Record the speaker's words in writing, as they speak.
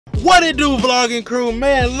What it do, vlogging crew?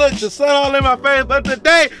 Man, look, the sun all in my face, but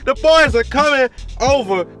today the boys are coming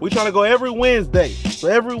over. We trying to go every Wednesday. So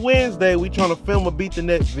every Wednesday we trying to film a Beat the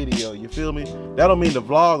Net video, you feel me? That don't mean the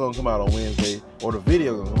vlog gonna come out on Wednesday or the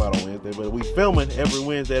video gonna come out on Wednesday, but we filming every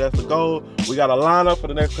Wednesday, that's the goal. We got a lineup for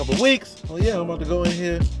the next couple weeks. So yeah, I'm about to go in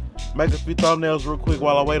here, make a few thumbnails real quick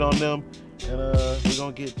while I wait on them. And we're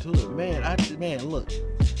gonna get to it. Man, man, look.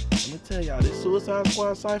 Let me tell y'all, this Suicide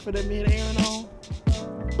Squad cypher that me and Aaron on,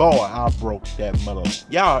 boy, I broke that mother.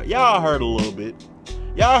 Y'all heard a little bit.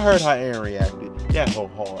 Y'all heard how Aaron reacted. That whole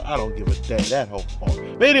hard. I don't give a damn. That whole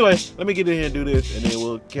hard. But anyway, let me get in here and do this, and then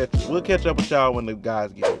we'll catch up with y'all when the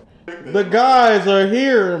guys get here. The guys are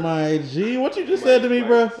here, my G. What you just said to me,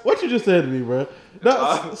 bro? What you just said to me, bro?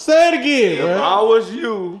 No, say it again, bro. If I was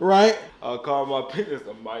you, right? I'll call my penis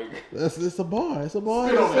a mic. It's a bar. It's a bar.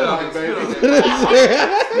 Spit on that mic, baby. Spit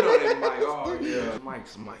on that mic. Oh, yeah.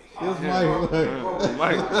 Mike's mic. It's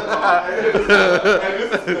Mike.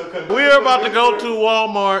 We're about to go to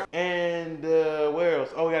Walmart and where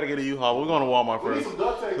else? Oh, we gotta get a U-Haul. We're going to Walmart first. We need some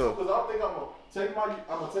duct tape because I think I'm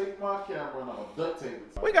gonna take my camera and I'm gonna duct tape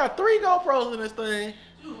it. We got 3 GoPros in this thing.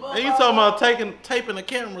 And you talking about taping the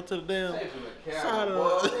camera to the damn side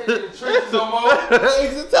of the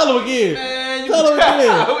Tell him again. Man, Tell him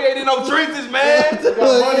again. We ain't in no trenches, man. We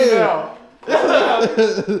got money now.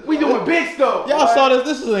 We doing big stuff. Y'all saw this.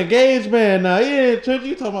 This is an engaged man now. He ain't church.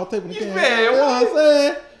 You talking about taping the camera. Man, you know what I'm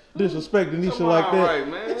saying? Disrespect Denisha like that. Right,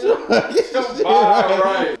 man.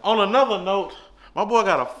 Right. On another note, my boy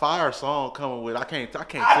got a fire song coming with. I can't tell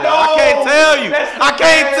you. I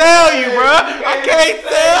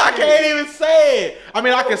can't even say it. I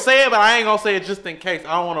mean, I can say it, but I ain't gonna say it just in case.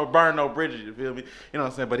 I don't want to burn no bridges. You feel me? You know what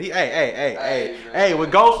I'm saying? But hey,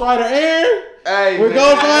 with Ghostwriter Aaron. With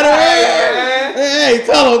Ghostwriter Aaron. Hey,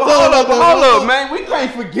 tell him about that. Hold up, man. We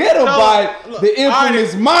can't forget about the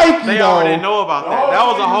infamous Mikey. They already know about that.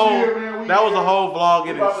 That was a whole vlog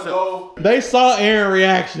in itself. They saw Aaron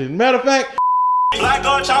reaction. Matter of fact. Black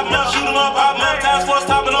guard chopping up, shoot 'em up, pop 'em up, task force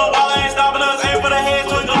topping up, while I ain't stopping us, aim for the head,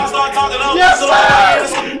 twin glass, start talking up. Yes, sir!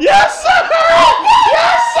 Yes, sir!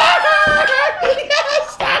 Yes, sir! Yes, sir!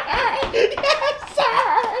 Yes, sir! Yes, sir!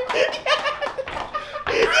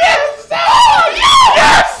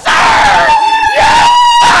 Yes, sir! Yes,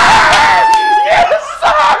 sir! Yes,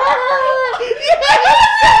 sir!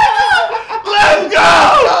 Let's go!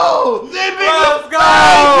 Let's go!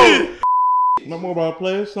 No more about to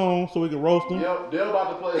play a song so we can roast them. Yep, they're about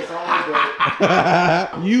to play a song today.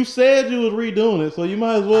 You said you was redoing it, so you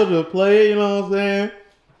might as well just play it, you know what I'm saying?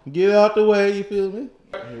 Get it out the way, you feel me?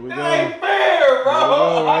 Here we go. That ain't fair, bro.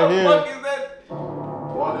 How the fuck is that?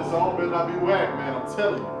 Boy, this song better not be whack, man. I'm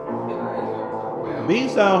telling you. Beat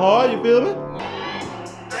sound hard, you feel me?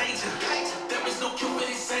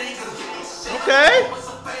 Okay.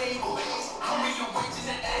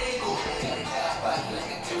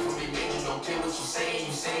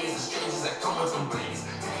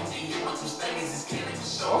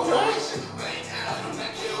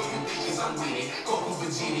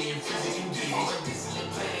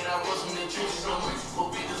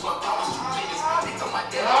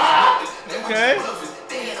 Okay.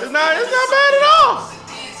 It's not bad at all.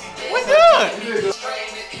 We're good.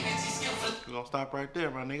 We're gonna stop right there,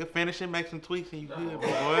 my nigga. Finish it, make some tweaks, and you good, my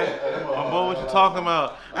boy. My boy, what you talking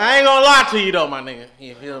about? I ain't gonna lie to you though, my nigga.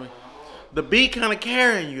 You feel me? The beat kind of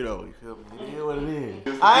carrying you though. You feel me? It is what it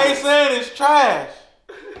is. I ain't saying it's trash.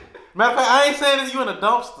 Matter of fact, I ain't saying it's you in a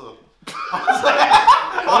dumpster.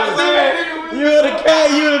 I'm saying you in a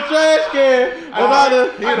cat, you in a trash can. No,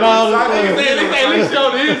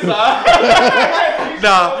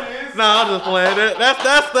 I'm just playing it.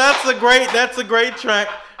 That's a great track.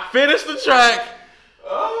 Finish the track.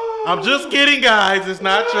 I'm just kidding, guys. It's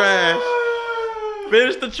not trash.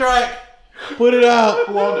 Finish the track. Put it out.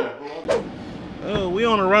 Oh, we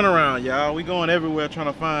on a runaround, y'all. We going everywhere trying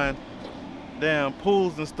to find damn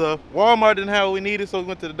pools and stuff. Walmart didn't have what we needed, so we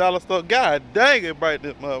went to the dollar store. God dang it, bright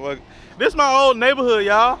this motherfucker. This my old neighborhood,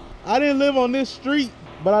 y'all. I didn't live on this street,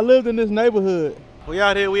 but I lived in this neighborhood. We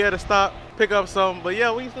out here, we had to stop, pick up something. But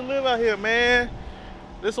yeah, we used to live out here, man.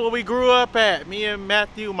 This is where we grew up at. Me and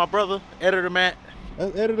Matthew, my brother, Editor Matt.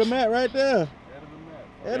 That's Editor Matt right there.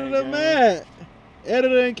 Editor Matt.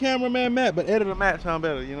 Editor and cameraman Matt, but Editor Matt sound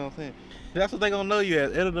better, you know what I'm saying? That's what they gonna know you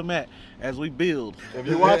as, Editor Matt, as we build. If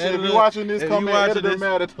you're watching this, come in, Editor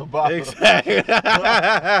Matt at the bottom. Exactly.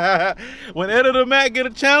 When Editor Matt get a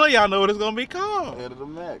channel, y'all know what it's gonna be called. Editor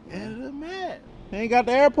Matt. Editor Matt. Ain't got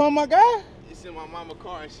the air pump, my guy? It's in my mama's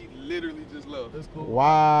car and she literally just left. That's cool.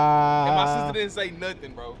 Wow. And my sister didn't say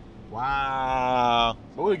nothing, bro. Wow.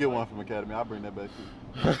 But we'll get one from Academy. I'll bring that back too.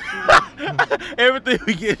 Everything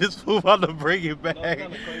we get is food about to bring it back.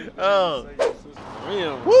 Oh.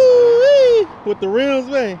 Rims. Woo! With the rims,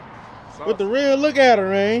 man. With the rim, look at her,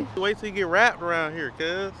 man. Wait till you get wrapped around here,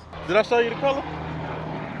 cuz. Did I show you the color?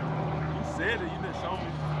 You said it, you didn't show me.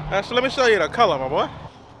 Actually, let me show you the color, my boy.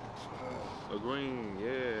 A green,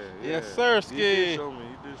 yeah. Yes, sir, Ski. You did show me.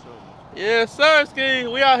 Yes, sir, Ski.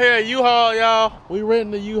 We out here at U-Haul, y'all. We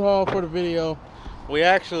renting the U-Haul for the video. We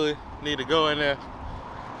actually need to go in there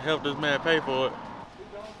and help this man pay for it.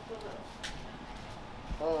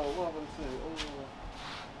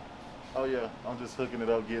 Oh yeah, I'm just hooking it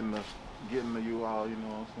up, getting the U-Haul, you know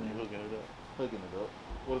what I'm saying? Hooking it up.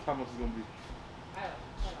 How much is it gonna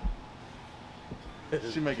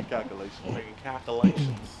be? She making calculations. Making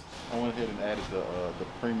calculations. I went ahead and added the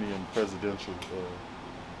premium presidential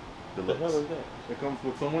deluxe. What the hell is that? It comes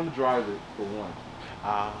with someone to drive it for one.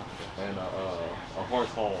 Okay. And a horse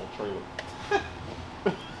haul trailer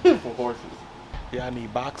for horses. Yeah, I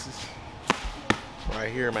need boxes.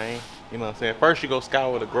 Right here, man. You know what I'm saying? First you go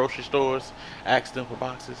scour the grocery stores, ask them for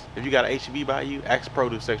boxes. If you got an HEB by you, ask the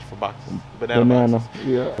produce section for boxes. Banana boxes.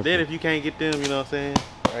 Yeah. Then if you can't get them, you know what I'm saying?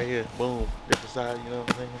 Right here, boom, different side, you know what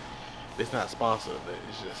I'm saying? It's not sponsored, but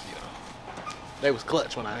it's just, you know. They was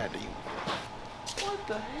clutch when I had to use. What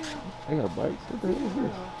the hell? I got bikes. What the hell is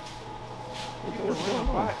this?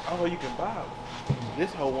 Oh, you can buy them.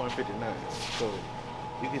 This whole 159. So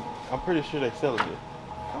you can. I'm pretty sure they sell it here.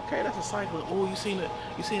 Okay, that's a cycling. Oh, you seen them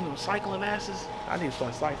cycling asses? I need to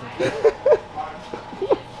start cycling.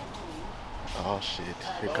 Oh shit!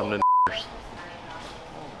 Here come the n***ers.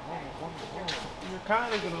 Your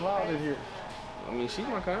kind isn't allowed in here. I mean, she's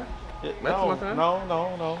my kind. No.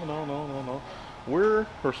 We're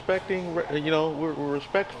respecting. You know, we're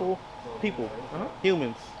respectful people,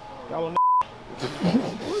 humans. Y'all are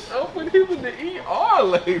What's up with him in the ER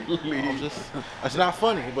lately? It's not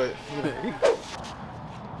funny, but.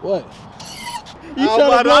 What? You trying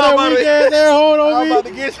to blow that weak ass air horn on me? I'm about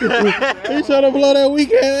to get you. You trying to blow that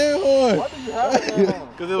weak ass air horn? Why do you have that on?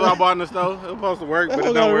 Because it was I bought in the store. It was supposed to work, but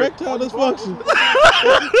it don't work. Erectile dysfunction.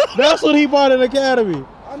 That's what he bought in Academy.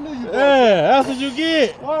 I knew you bought that's what you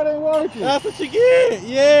get. Why they working? That's what you get.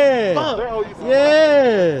 Yeah.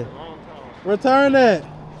 Yeah. Return that.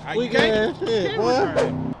 Weak ass shit,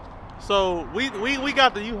 boy. So we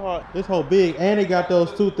got the U-Haul. This whole big, and they got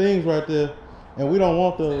those two things right there. And we don't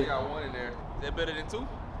want They the. got one in there. Is that better than two?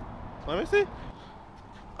 Let me see.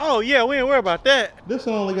 Oh yeah, we ain't worried about that. This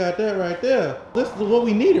one only got that right there. This is what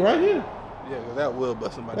we needed right here. Yeah, cause that will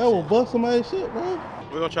bust somebody's That will bust somebody's shit, bro.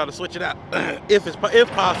 We're gonna try to switch it out if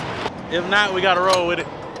possible. If not, we gotta roll with it.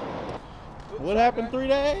 What happened 3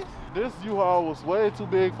 days? This U-Haul was way too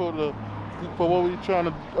big for what we trying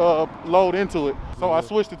to load into it. So I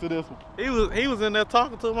switched it to this one. He was in there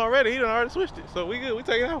talking to him already. He done already switched it. So we good. We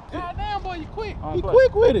take it out. God damn, boy, you quick. He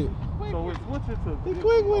quick with it. So we switched it to He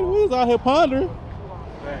quick with it. We was out here pondering.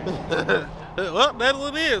 Well, that's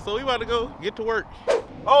what it is. So we about to go get to work.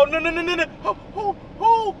 Oh no.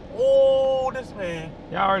 Oh, this man.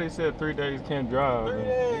 Y'all already said 3 days can't drive. 3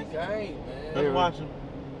 days. Gang, man. Let's watch him.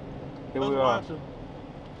 Here Let's we are. watch him.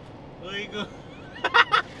 There you go.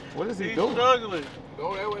 What is he He's doing? struggling.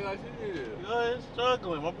 Go that way like she did. Yeah, he's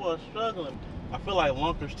struggling. My boy's struggling. I feel like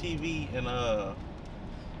Lunkers TV and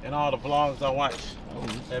all the vlogs I watch.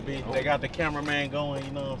 They got the cameraman going,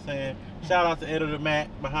 you know what I'm saying? Shout out to Editor Matt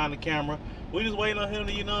behind the camera. We just waiting on him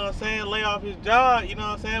to, you know what I'm saying, lay off his job, you know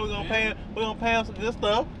what I'm saying? We're gonna pay him some good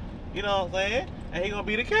stuff, you know what I'm saying? And he gonna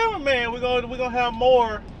be the cameraman. We're gonna have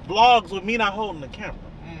more vlogs with me not holding the camera.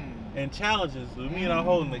 And challenges with me not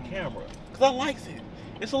holding the camera. Cause I likes it.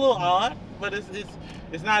 It's a little odd, but it's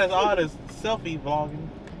not as odd as selfie vlogging.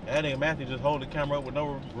 That nigga Matthew just hold the camera up with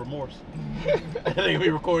no remorse. That nigga be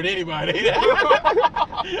recording anybody.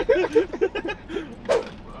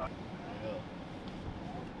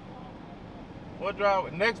 What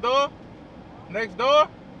drive? Next door? Next door?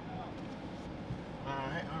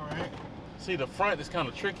 Alright. See, the front is kind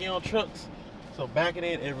of tricky on trucks. So backing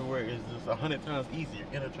in everywhere is just 100 times easier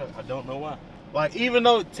in a truck. I don't know why. Like, even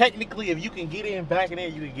though technically if you can get in backing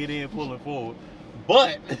in, you can get in pulling forward.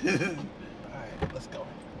 But, alright, let's go.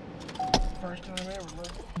 First time ever, bro.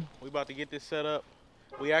 We about to get this set up.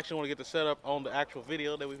 We actually want to get the setup on the actual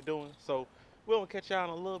video that we're doing. So we'll catch y'all in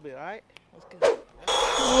a little bit, alright? Let's go.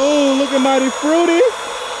 Oh, looking mighty fruity.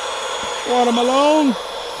 Watermelon.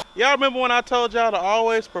 Y'all remember when I told y'all to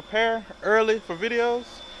always prepare early for videos?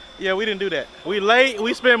 Yeah, we didn't do that. We late.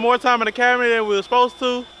 We spent more time in the camera than we were supposed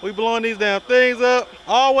to. We blowing these damn things up.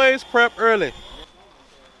 Always prep early.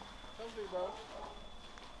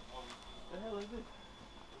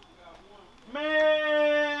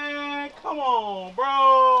 Man, come on,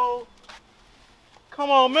 bro. Come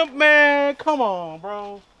on, man. Come on,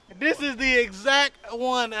 bro. This is the exact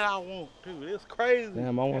one that I want, dude. It's crazy.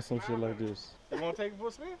 Damn, I want some shit like this. You want to take it for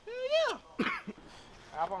a spin? Yeah.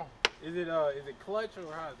 How long? Is it clutch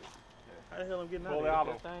or how is it? How the hell I'm getting Fully out of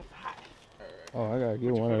auto. this thing? Oh, I gotta get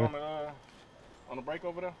Put one your of foot them. on the brake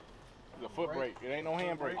over there. The foot brake. It ain't no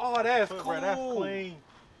hand brake. Oh, that's Foot cool. brake, That's clean.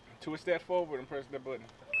 Twist that forward and press that button.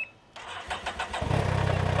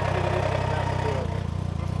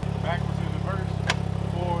 Backwards is reverse.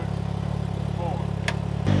 Forward. Forward.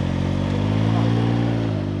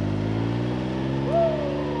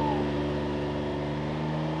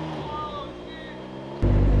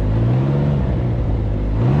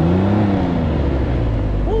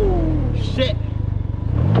 Shit.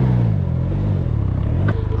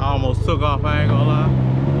 I almost took off, I ain't gonna lie.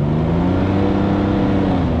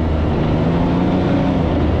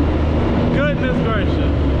 Goodness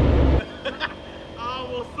gracious. I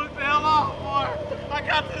almost took the hell off, boy. I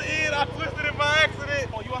got to the end, I twisted it by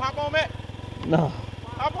accident. Oh, you wanna hop on, Matt? No.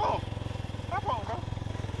 Hop on. Hop on,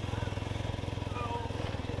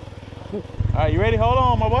 bro. Alright, you ready? Hold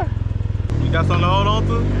on, my boy. You got something to hold on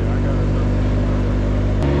to?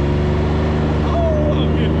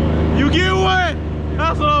 You get one?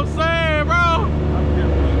 That's what I'm saying, bro.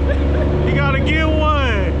 You gotta get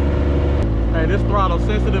one. Hey, this throttle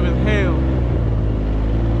sensitive as hell.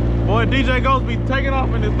 Boy, DJ Ghost be taking off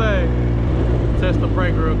in this thing. Test the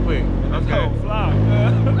brake real quick. Okay.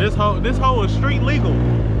 This hoe is street legal,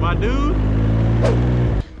 my dude.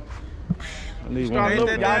 I need Y'all one.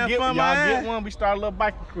 get one. We start a little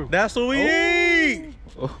biking crew. That's what we need.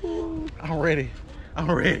 I'm ready.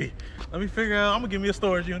 Let me figure out. I'm gonna give me a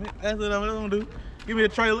storage unit. That's what I'm gonna do. Give me a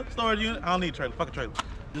trailer, storage unit. I don't need a trailer. Fuck a trailer.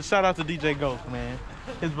 Just shout out to DJ Ghost, man.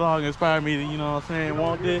 His vlog inspired me to, you know what I'm saying,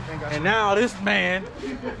 want this. And now this man.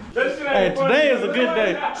 Hey, today is a good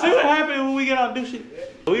day. See what happens when we get out and do shit.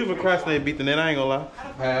 We procrastinate beat the net, I ain't gonna lie.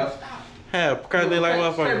 Half. Procrastinate like a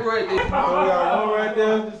motherfucker. Oh, we got one right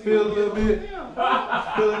there. Just feel a little bit.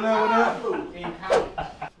 Feeling that one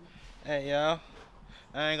out. Hey, y'all.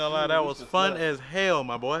 I ain't gonna lie, that was fun as hell,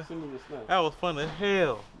 my boy. That was fun as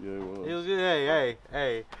hell. Yeah, it was. It was good.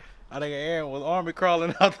 Hey. I think Aaron was army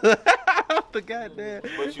crawling out the goddamn.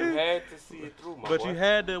 But you had to see it through, my boy. But you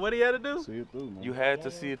had to, what he had to do? See it through, man. You had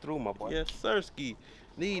to see it through, my boy. Yes, sirski.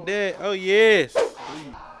 Need that. Oh, yes.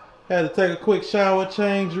 Had to take a quick shower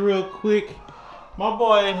change real quick. My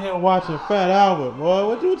boy in here watching Fat Albert, boy.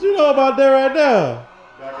 What you know about that right now?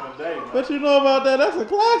 Back in the day, man. What you know about that? That's a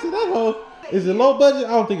classic. That whole. Is it low budget? I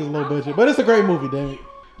don't think it's low budget, but it's a great movie, damn it.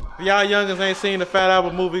 If y'all youngins ain't seen the Fat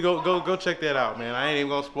Albert movie, go check that out, man. I ain't even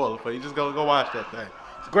gonna spoil it for you. Just go watch that thing.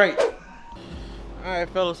 It's great. All right,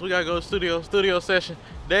 fellas, we gotta go to studio session.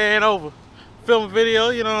 Day ain't over. Film a video,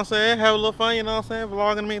 you know what I'm saying? Have a little fun, you know what I'm saying?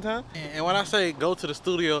 Vlog in the meantime. And when I say go to the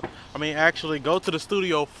studio, I mean actually go to the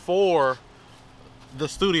studio for the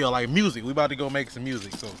studio, like music. We about to go make some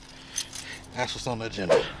music, so that's what's on the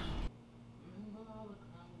agenda.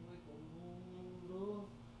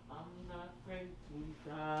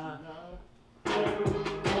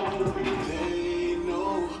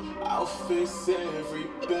 I'll face every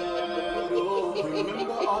battle.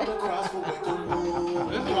 Remember all the cries for wake up room.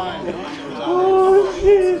 This is why I ain't doing shit with y'all.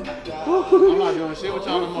 Shit. I'm not doing shit with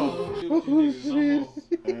y'all no more.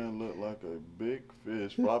 Man looked like a big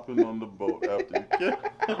fish flopping on the boat after you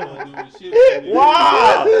killed.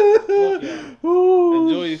 Wow!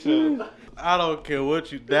 Enjoy yourself. I don't care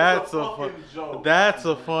what you. That's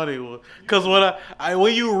a funny one. Cause when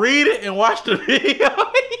when you read it and watch the video,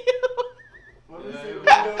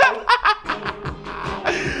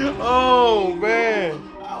 oh man!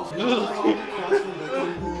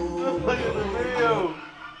 Look at the video.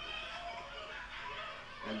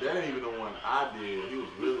 And that ain't even the one I did. He was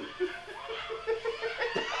really.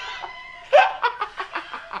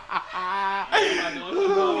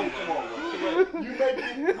 You make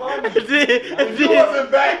me funny. And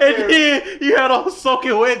then you had on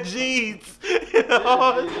soaking wet jeans.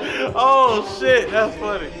 Oh shit, that's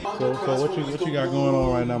funny. So what you got going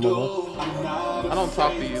on right now, my boy? I don't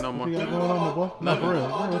talk to you no more. What you got going on, my boy? No, for real.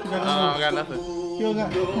 What you got going on? I got nothing. You don't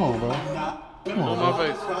got. Come on, bro. Come on, On bro. my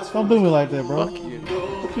face. Don't do me like that, bro. Fuck you.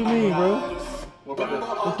 What you mean, bro?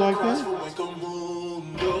 Just like that?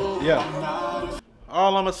 Yeah.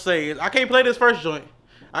 All I'm gonna say is I can't play this first joint.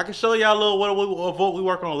 I can show y'all a little what we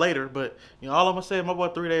working on later, but you know all I'm gonna say is my boy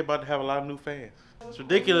 3 Day about to have a lot of new fans. It's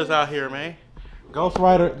ridiculous out here, man.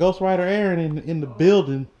 Ghostwriter Aaron in the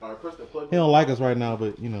building. All right, press that plug. He don't like us right now,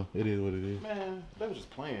 but you know it is what it is. Man, they was just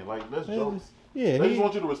playing. Like, let's joke. Yeah, They just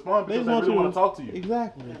want you to respond because they really want to talk to you.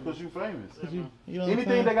 Exactly. Because you famous. You know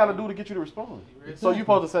Anything they got to do to get you to respond. So you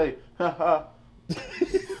supposed to say, haha.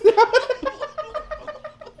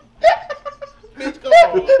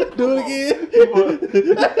 Do it again.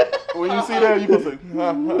 When you see that, you supposed to say,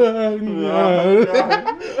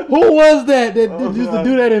 Who was that used to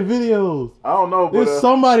do that in videos? I don't know, but There's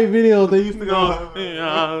somebody videos that used to go.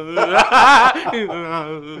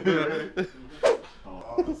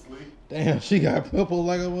 Damn, she got purple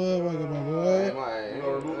like a motherfucker, my boy. You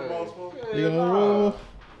gonna remove the mouse phone? You gonna remove?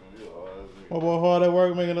 My boy hard at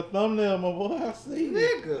work making a thumbnail, my boy. I see.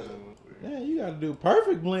 Nigga. Yeah, you gotta do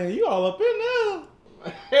perfect blend. You all up in there.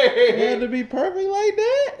 It had to be perfect like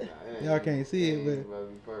that. Y'all can't see it, but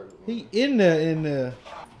he in there.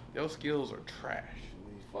 Your skills are trash.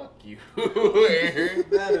 Fuck you.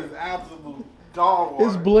 That is absolute dog water.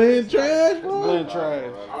 It's blend trash, bro. Blend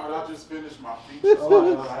trash. Alright, I just finished my feature.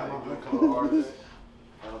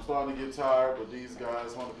 And I'm starting to get tired, but these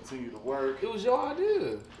guys want to continue to work. It was your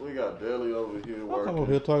idea. We got Deli over here I'm working.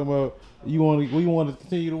 over here talking about we want to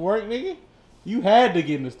continue to work, nigga. You had to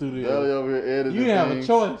get in the studio. Deli over here editing. You didn't have a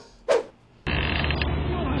choice.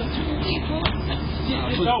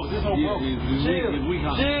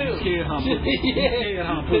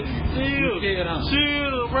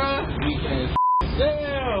 Chill, bro.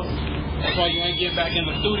 Chill. That's why you ain't getting back in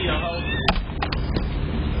the studio, ho.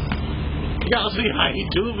 Y'all see how he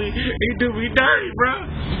do me? He do me dirty, bro.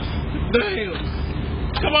 Damn.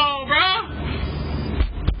 Come on, bro.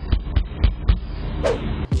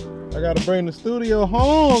 I gotta bring the studio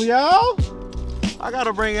home, y'all. I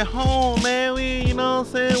gotta bring it home, man. You know what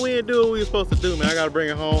I'm saying? We didn't do what we were supposed to do, man. I gotta bring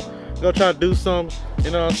it home. Go try to do something,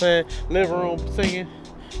 you know what I'm saying? Living room singing,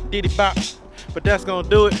 diddy bop. But that's gonna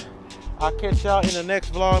do it. I'll catch y'all in the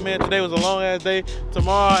next vlog, man. Today was a long ass day.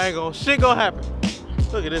 Tomorrow ain't gonna happen.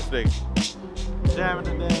 Look at this thing. Jamming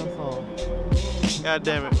the damn song. God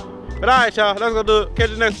damn it. But alright, y'all. That's gonna do it. Catch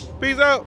you next. Peace out.